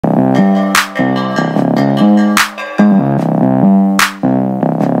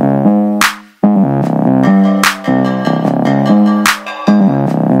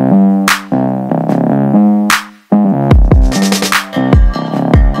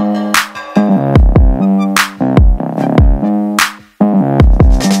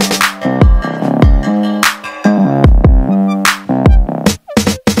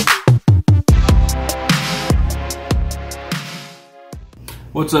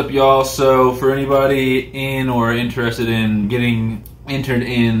What's up, y'all? So for anybody in or interested in getting entered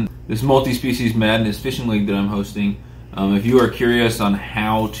in this multi-species madness fishing league that I'm hosting, if you are curious on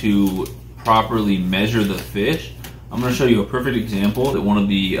how to properly measure the fish, I'm going to show you a perfect example that one of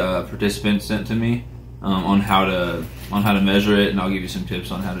the participants sent to me on how to measure it, and I'll give you some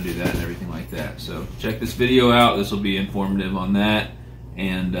tips on how to do that and everything like that. So check this video out. This will be informative on that,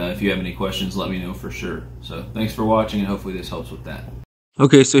 and if you have any questions, let me know for sure. So thanks for watching, and hopefully this helps with that.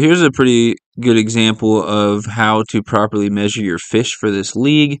 Okay, so here's a pretty good example of how to properly measure your fish for this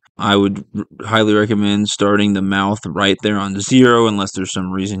league. I would highly recommend starting the mouth right there on 0 unless there's some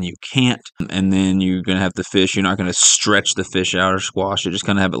reason you can't. And then you're going to have the fish. You're not going to stretch the fish out or squash it. Just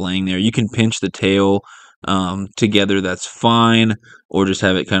kind of have it laying there. You can pinch the tail together. That's fine. Or just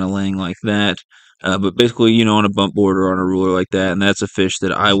have it kind of laying like that. But basically, you know, on a bump board or on a ruler like that. And that's a fish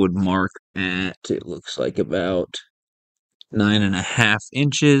that I would mark at, it looks like about 9.5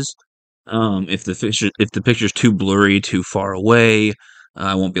 inches. If the picture's too blurry, too far away,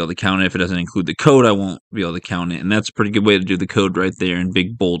 I won't be able to count it. If it doesn't include the code, I won't be able to count it. And that's a pretty good way to do the code right there in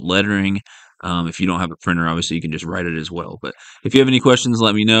big bold lettering. If you don't have a printer, obviously you can just write it as well. But if you have any questions,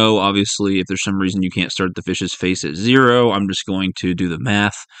 let me know. Obviously, if there's some reason you can't start the fish's face at 0, I'm just going to do the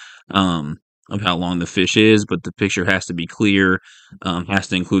math of how long the fish is, but the picture has to be clear, has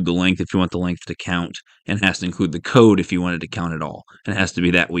to include the length if you want the length to count, and has to include the code if you want it to count at all. And it has to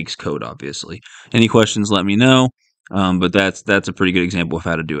be that week's code, obviously. Any questions, let me know, but that's a pretty good example of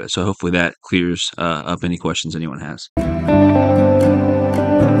how to do it. So hopefully that clears up any questions anyone has.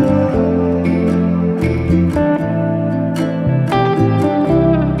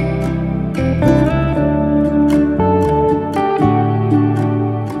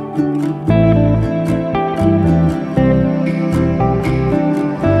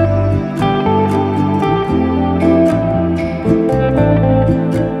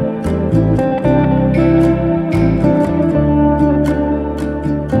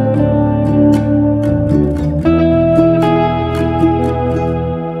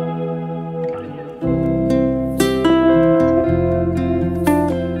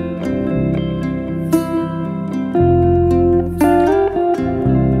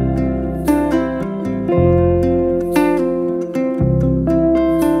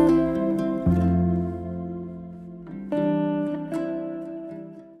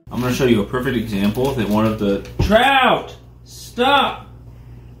 I'm going to show you a perfect example that one of the trout, stop!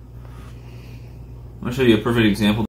 I'm going to show you a perfect example